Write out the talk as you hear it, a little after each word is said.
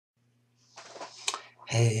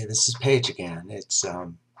Hey, this is Paige again. It's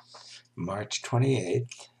March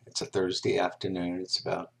 28th. It's a Thursday afternoon. It's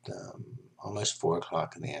about almost 4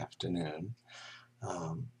 o'clock in the afternoon.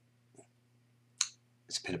 Um,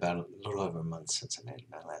 it's been about a little over a month since I made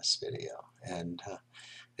my last video. And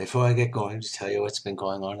before I get going, to tell you what's been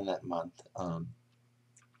going on in that month,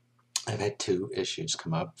 I've had two issues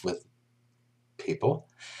come up with people.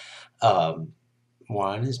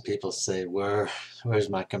 One is people say, where's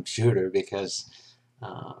my computer? Because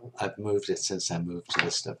I've moved it since I moved to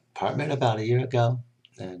this apartment about a year ago.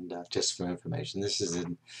 And just for information, this is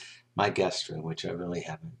in my guest room, which I really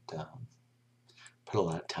haven't put a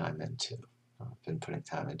lot of time into. I've been putting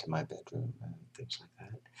time into my bedroom and things like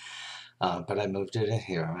that. But I moved it in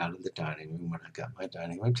here out of the dining room when I got my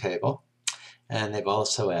dining room table. And they've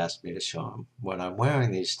also asked me to show them what I'm wearing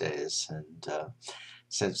these days. And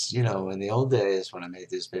since, in the old days when I made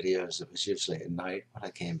these videos, it was usually at night when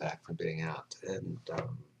I came back from being out. And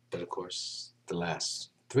but of course, the last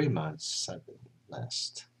 3 months,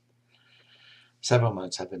 last several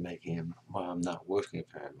months, I've been making them while I'm not working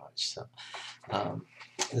very much. So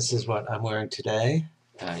this is what I'm wearing today.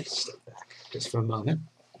 I step back just for a moment.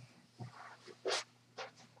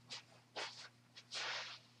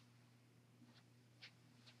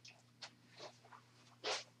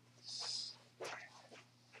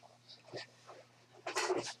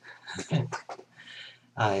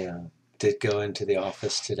 I did go into the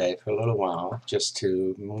office today for a little while just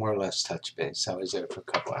to more or less touch base. I was there for a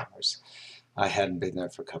couple hours. I hadn't been there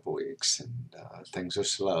for a couple weeks, and things are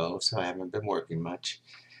slow, so I haven't been working much.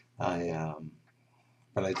 But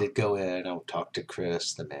I did go in. I talked to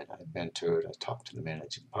Chris, the man I mentored. I talked to the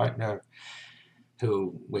managing partner,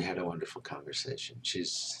 who we had a wonderful conversation.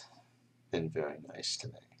 She's been very nice to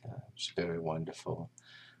me. She's very wonderful.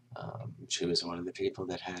 She was one of the people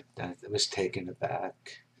that was taken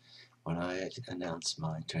aback when I announced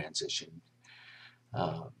my transition.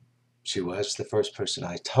 She was the first person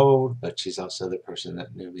I told, but she's also the person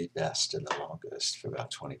that knew me best and the longest for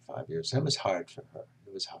about 25 years. It was hard for her.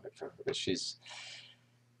 It was hard for her, but she's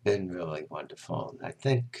been really wonderful. And I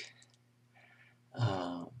think,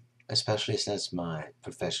 especially since my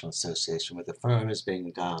professional association with the firm is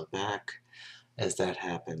being dialed back, as that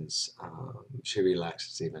happens, she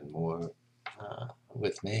relaxes even more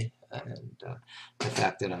with me. And the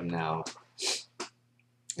fact that I'm now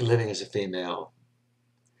living as a female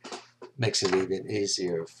makes it even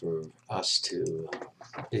easier for us to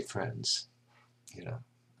be friends,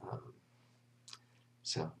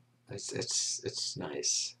 So it's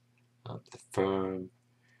nice. The firm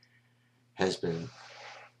has been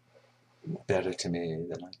better to me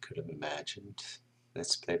than I could have imagined.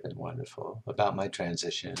 They've been wonderful about my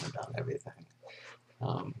transition, about everything.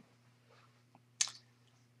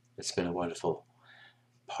 It's been a wonderful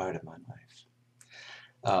part of my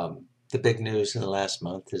life. The big news in the last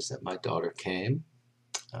month is that my daughter came.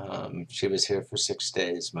 She was here for 6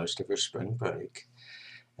 days, most of her spring break,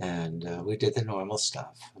 and we did the normal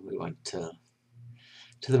stuff. We went to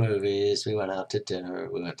the movies, we went out to dinner,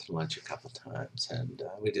 we went to lunch a couple times, and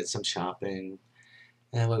we did some shopping,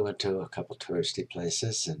 and we went to a couple touristy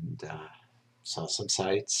places and saw some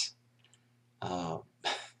sights.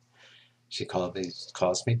 She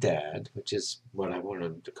calls me Dad, which is what I wanted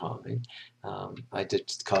him to call me. I did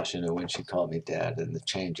caution her when she called me Dad in the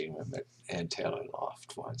changing room at Ann Taylor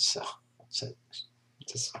Loft once, so I said,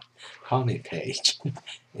 just call me Paige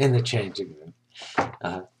in the changing room.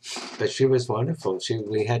 But she was wonderful.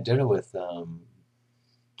 We had dinner with,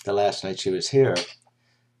 the last night she was here,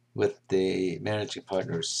 with the managing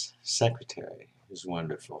partner's secretary, who's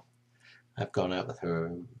wonderful. I've gone out with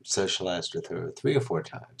her, socialized with her 3 or 4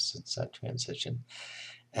 times since I transitioned.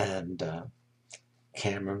 And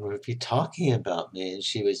Cameron would be talking about me, and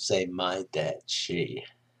she would say, my dad, she,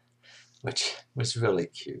 which was really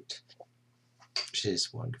cute.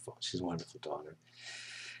 She's wonderful. She's a wonderful daughter.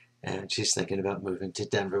 And she's thinking about moving to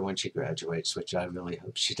Denver when she graduates, which I really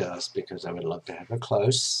hope she does, because I would love to have her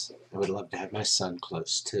close. I would love to have my son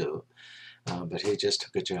close, too. But he just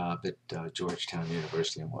took a job at Georgetown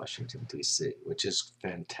University in Washington, D.C., which is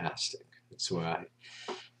fantastic. It's where I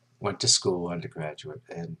went to school, undergraduate,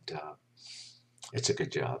 and it's a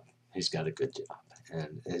good job. He's got a good job,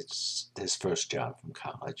 and it's his first job from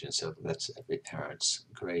college, and so that's every parent's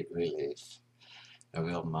great relief, a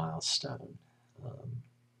real milestone,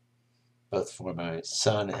 both for my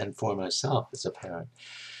son and for myself as a parent.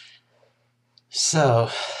 So,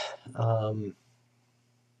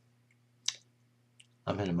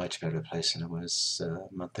 I'm in a much better place than I was a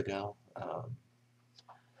month ago.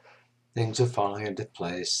 Things are falling into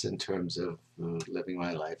place in terms of living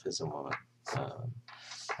my life as a woman.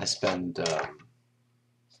 I spend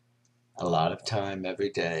a lot of time every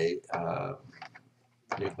day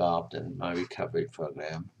involved in my recovery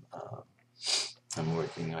program.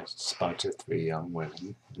 I sponsor 3 young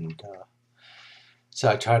women, and so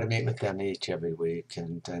I try to meet with them each every week.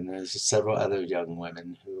 And there's several other young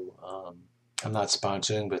women who I'm not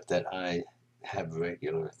sponsoring, but that I have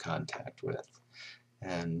regular contact with.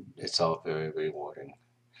 And it's all very rewarding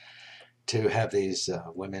to have these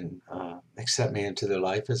women accept me into their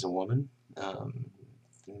life as a woman,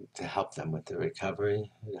 to help them with their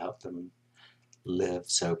recovery, to help them live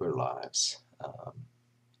sober lives.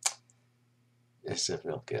 It's a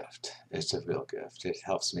real gift. It's a real gift. It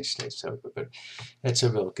helps me stay sober, but it's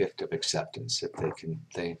a real gift of acceptance if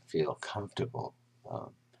they feel comfortable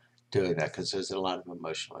doing that, because there's a lot of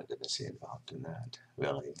emotional intimacy involved in that,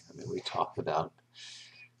 really. I mean, we talk about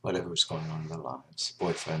whatever's going on in their lives,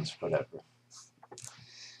 boyfriends, whatever.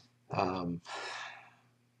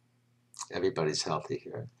 Everybody's healthy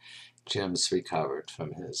here. Jim's recovered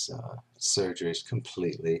from his surgeries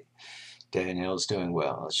completely. Danielle's doing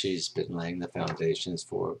well. She's been laying the foundations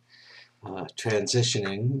for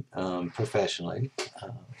transitioning professionally.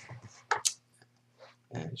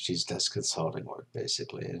 And she does consulting work,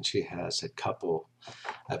 basically, and she has a couple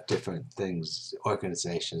of different things,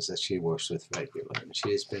 organizations that she works with regularly. And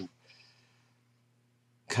she's been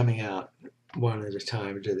coming out one at a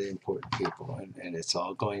time to the important people, and it's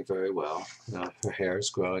all going very well. Her hair is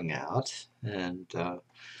growing out, and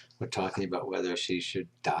we're talking about whether she should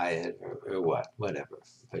diet or whatever.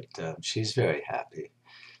 But she's very happy.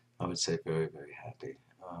 I would say very, very happy.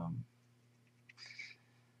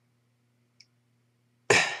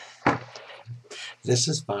 This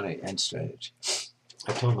is funny and strange.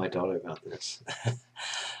 I told my daughter about this.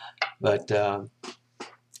 But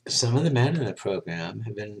some of the men in the program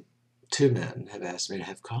have been, 2 men have asked me to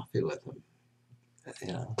have coffee with them,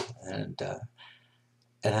 and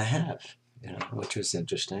I have, which was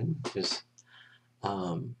interesting because,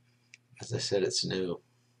 as I said, it's new,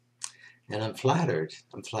 and I'm flattered.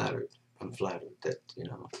 I'm flattered that,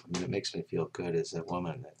 it makes me feel good as a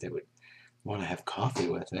woman that they would want to have coffee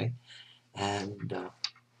with me. And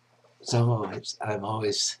so I'm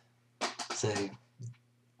always saying,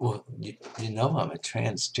 well, I'm a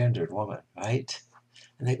transgendered woman, right?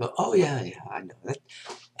 And they go, oh, yeah, I know.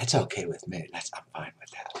 That's okay with me. I'm fine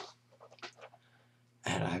with that.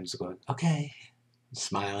 And I'm just going, okay,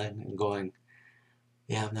 smiling and going,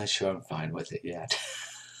 yeah, I'm not sure I'm fine with it yet.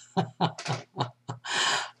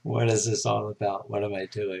 What is this all about? What am I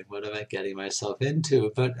doing? What am I getting myself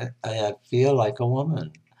into? But I feel like a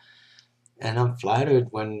woman. And I'm flattered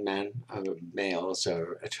when males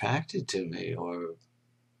are attracted to me or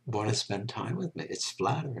want to spend time with me. It's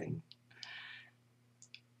flattering.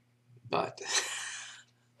 But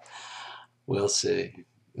we'll see.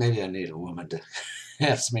 Maybe I need a woman to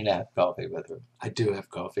ask me to have coffee with her. I do have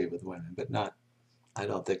coffee with women, but I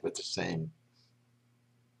don't think with the same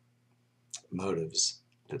motives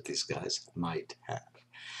that these guys might have.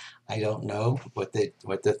 I don't know what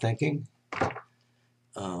they're thinking.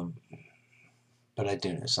 But I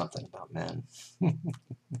do know something about men.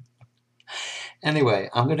 Anyway,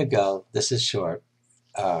 I'm going to go. This is short.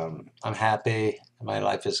 I'm happy. My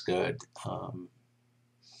life is good.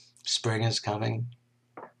 Spring is coming.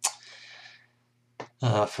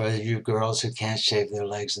 For you girls who can't shave their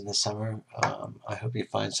legs in the summer, I hope you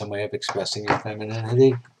find some way of expressing your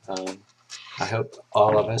femininity. I hope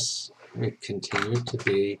all of us continue to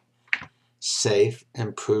be safe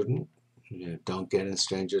and prudent. Don't get in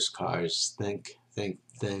strangers' cars. Think.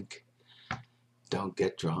 Don't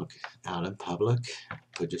get drunk out in public.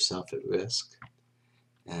 Put yourself at risk.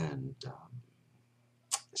 And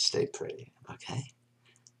stay pretty, okay?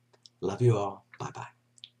 Love you all. Bye-bye.